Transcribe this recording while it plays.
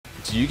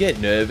Do you get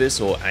nervous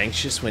or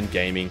anxious when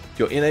gaming?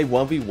 You're in a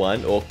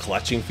 1v1 or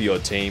clutching for your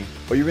team,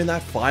 or you're in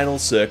that final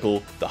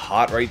circle, the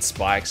heart rate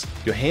spikes,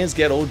 your hands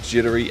get all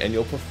jittery and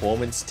your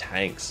performance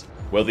tanks.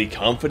 Well, the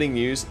comforting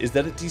news is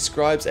that it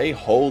describes a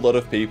whole lot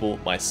of people,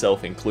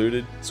 myself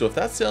included, so if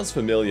that sounds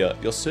familiar,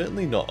 you're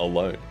certainly not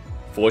alone.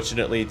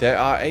 Fortunately, there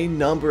are a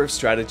number of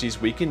strategies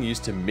we can use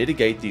to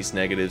mitigate these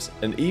negatives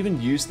and even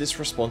use this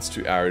response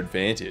to our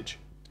advantage.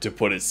 To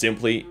put it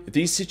simply,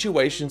 these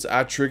situations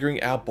are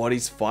triggering our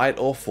body's fight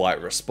or flight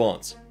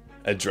response.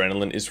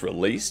 Adrenaline is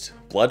released,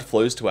 blood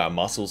flows to our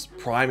muscles,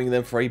 priming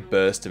them for a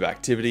burst of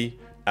activity,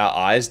 our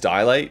eyes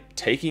dilate,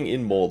 taking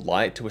in more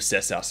light to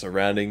assess our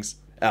surroundings,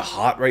 our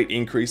heart rate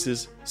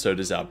increases, so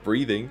does our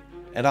breathing,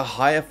 and our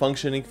higher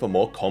functioning for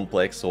more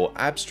complex or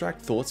abstract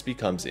thoughts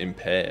becomes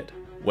impaired.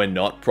 When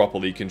not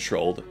properly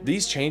controlled,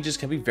 these changes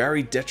can be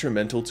very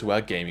detrimental to our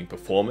gaming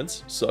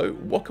performance, so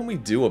what can we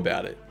do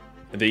about it?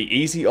 The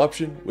easy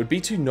option would be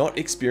to not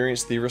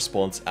experience the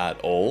response at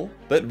all,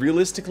 but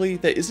realistically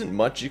there isn't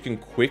much you can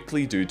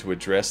quickly do to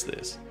address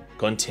this.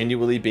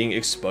 Continually being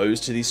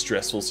exposed to these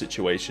stressful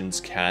situations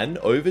can,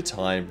 over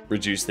time,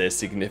 reduce their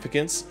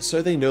significance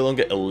so they no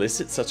longer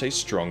elicit such a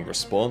strong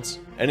response,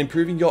 and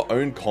improving your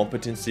own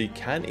competency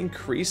can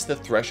increase the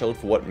threshold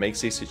for what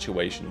makes a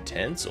situation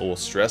tense or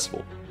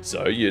stressful.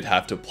 So you'd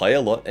have to play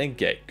a lot and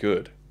get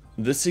good.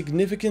 The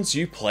significance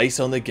you place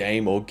on the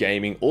game or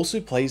gaming also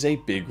plays a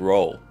big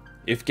role.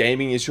 If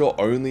gaming is your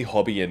only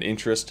hobby and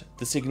interest,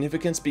 the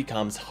significance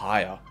becomes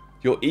higher.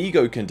 Your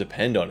ego can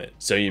depend on it,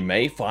 so you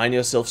may find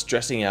yourself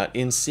stressing out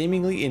in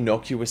seemingly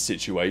innocuous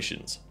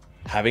situations.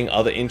 Having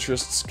other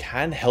interests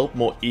can help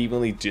more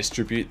evenly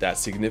distribute that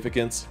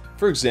significance.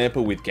 For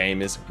example, with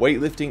gamers,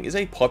 weightlifting is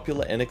a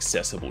popular and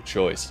accessible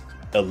choice.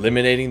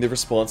 Eliminating the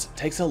response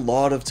takes a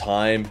lot of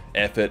time,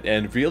 effort,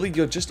 and really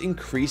you're just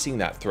increasing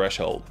that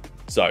threshold.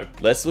 So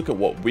let's look at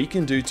what we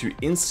can do to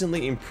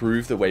instantly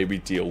improve the way we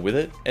deal with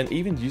it and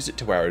even use it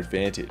to our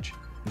advantage.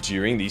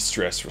 During the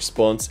stress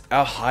response,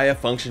 our higher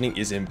functioning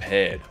is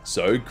impaired,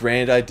 so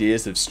grand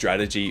ideas of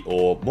strategy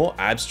or more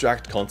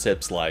abstract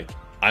concepts like,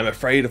 I'm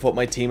afraid of what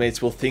my teammates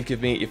will think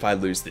of me if I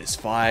lose this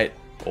fight,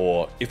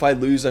 or if I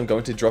lose I'm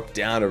going to drop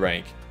down a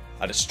rank,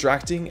 are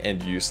distracting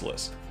and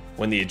useless.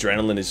 When the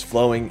adrenaline is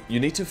flowing,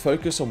 you need to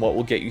focus on what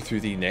will get you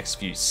through the next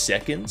few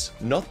seconds,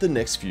 not the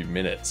next few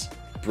minutes.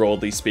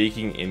 Broadly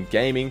speaking, in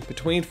gaming,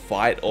 between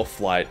fight or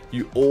flight,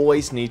 you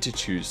always need to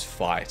choose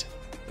fight.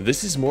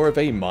 This is more of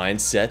a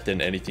mindset than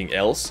anything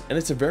else, and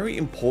it's a very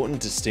important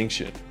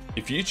distinction.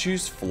 If you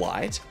choose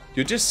flight,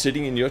 you're just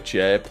sitting in your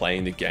chair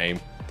playing the game,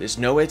 there's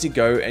nowhere to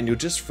go and you'll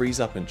just freeze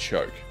up and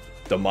choke.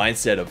 The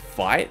mindset of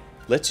fight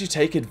lets you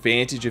take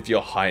advantage of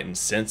your heightened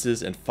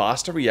senses and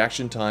faster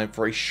reaction time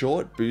for a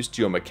short boost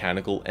to your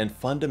mechanical and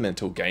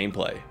fundamental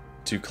gameplay.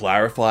 To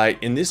clarify,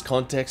 in this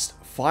context,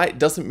 fight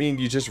doesn't mean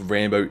you just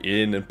Rambo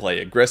in and play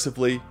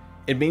aggressively,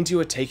 it means you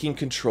are taking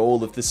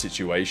control of the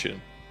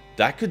situation.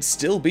 That could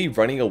still be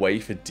running away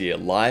for dear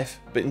life,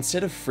 but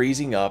instead of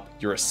freezing up,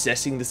 you're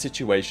assessing the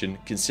situation,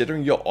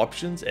 considering your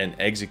options and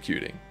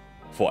executing.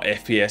 For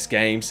FPS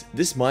games,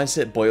 this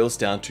mindset boils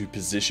down to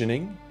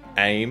positioning,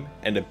 aim,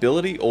 and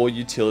ability or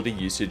utility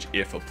usage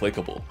if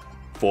applicable.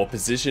 For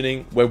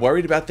positioning, we're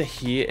worried about the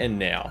here and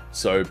now,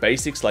 so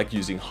basics like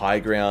using high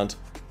ground,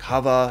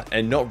 cover,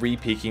 and not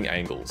re-peeking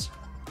angles.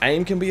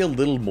 Aim can be a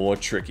little more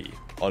tricky.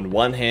 On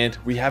one hand,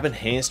 we have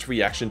enhanced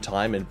reaction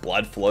time and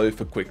blood flow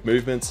for quick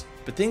movements,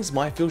 but things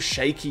might feel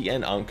shaky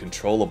and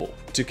uncontrollable.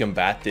 To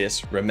combat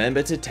this,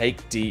 remember to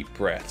take deep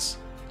breaths.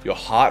 Your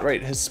heart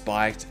rate has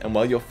spiked, and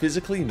while you're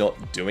physically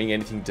not doing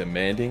anything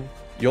demanding,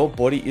 your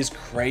body is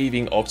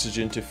craving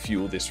oxygen to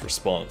fuel this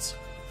response.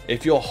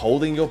 If you're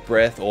holding your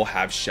breath or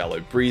have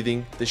shallow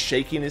breathing, the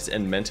shakiness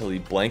and mentally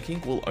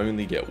blanking will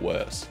only get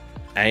worse.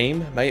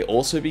 Aim may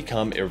also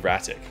become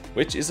erratic,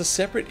 which is a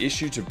separate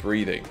issue to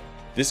breathing.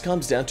 This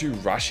comes down to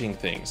rushing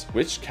things,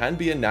 which can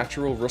be a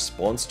natural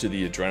response to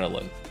the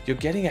adrenaline. You're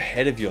getting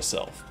ahead of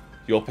yourself.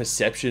 Your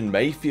perception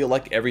may feel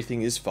like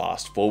everything is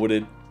fast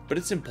forwarded, but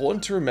it's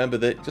important to remember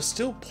that you're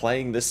still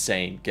playing the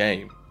same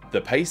game.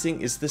 The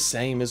pacing is the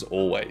same as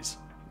always.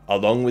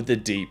 Along with the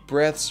deep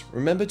breaths,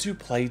 remember to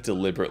play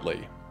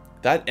deliberately.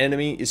 That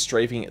enemy is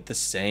strafing at the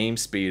same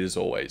speed as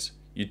always.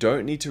 You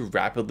don't need to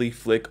rapidly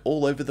flick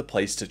all over the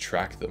place to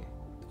track them.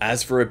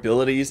 As for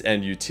abilities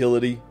and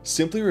utility,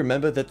 simply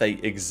remember that they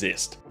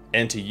exist,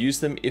 and to use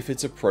them if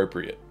it's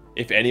appropriate.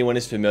 If anyone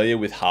is familiar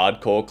with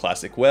hardcore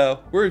classic WoW,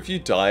 where if you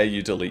die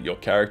you delete your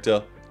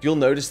character, you'll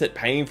notice that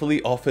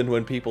painfully often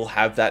when people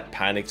have that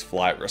panicked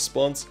flight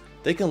response,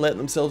 they can let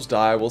themselves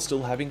die while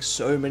still having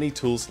so many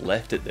tools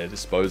left at their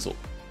disposal.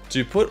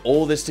 To put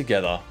all this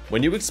together,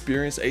 when you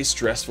experience a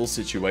stressful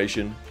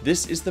situation,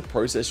 this is the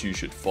process you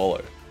should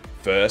follow.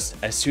 First,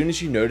 as soon as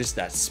you notice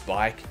that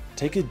spike,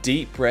 take a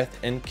deep breath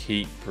and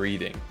keep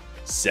breathing.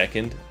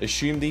 Second,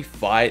 assume the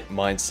fight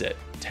mindset.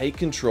 Take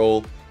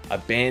control,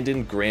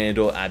 abandon grand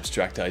or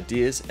abstract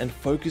ideas, and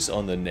focus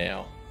on the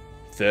now.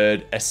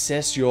 Third,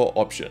 assess your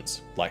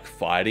options, like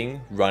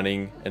fighting,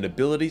 running, and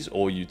abilities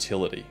or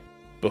utility.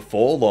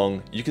 Before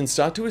long, you can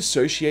start to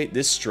associate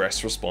this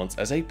stress response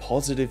as a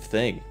positive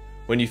thing.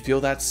 When you feel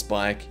that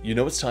spike, you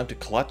know it's time to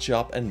clutch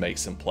up and make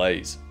some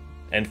plays.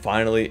 And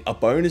finally, a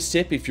bonus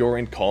tip if you're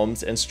in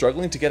comms and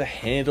struggling to get a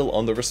handle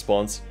on the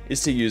response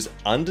is to use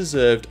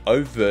undeserved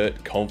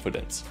overt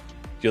confidence.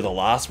 You're the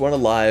last one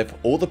alive,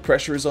 all the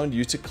pressure is on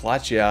you to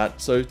clutch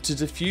out, so to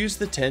diffuse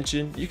the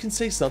tension, you can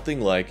say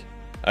something like,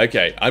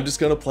 "Okay, I'm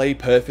just gonna play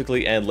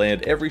perfectly and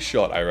land every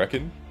shot, I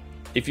reckon."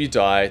 If you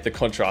die, the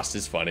contrast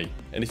is funny,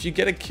 and if you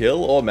get a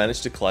kill or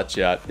manage to clutch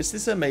out, it's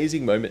this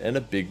amazing moment and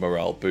a big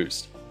morale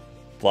boost.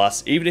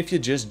 Plus, even if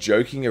you're just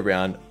joking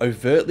around,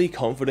 overtly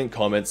confident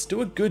comments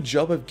do a good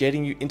job of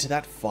getting you into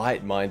that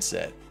fight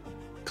mindset.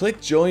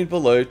 Click join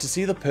below to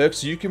see the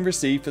perks you can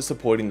receive for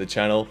supporting the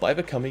channel by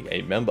becoming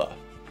a member.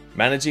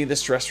 Managing the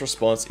stress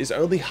response is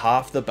only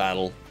half the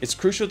battle. It's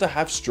crucial to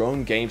have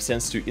strong game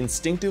sense to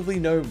instinctively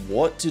know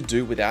what to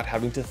do without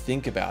having to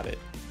think about it.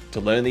 To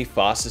learn the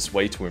fastest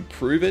way to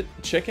improve it,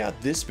 check out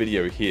this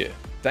video here.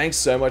 Thanks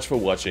so much for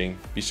watching.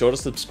 Be sure to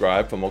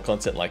subscribe for more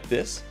content like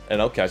this,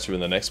 and I'll catch you in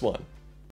the next one.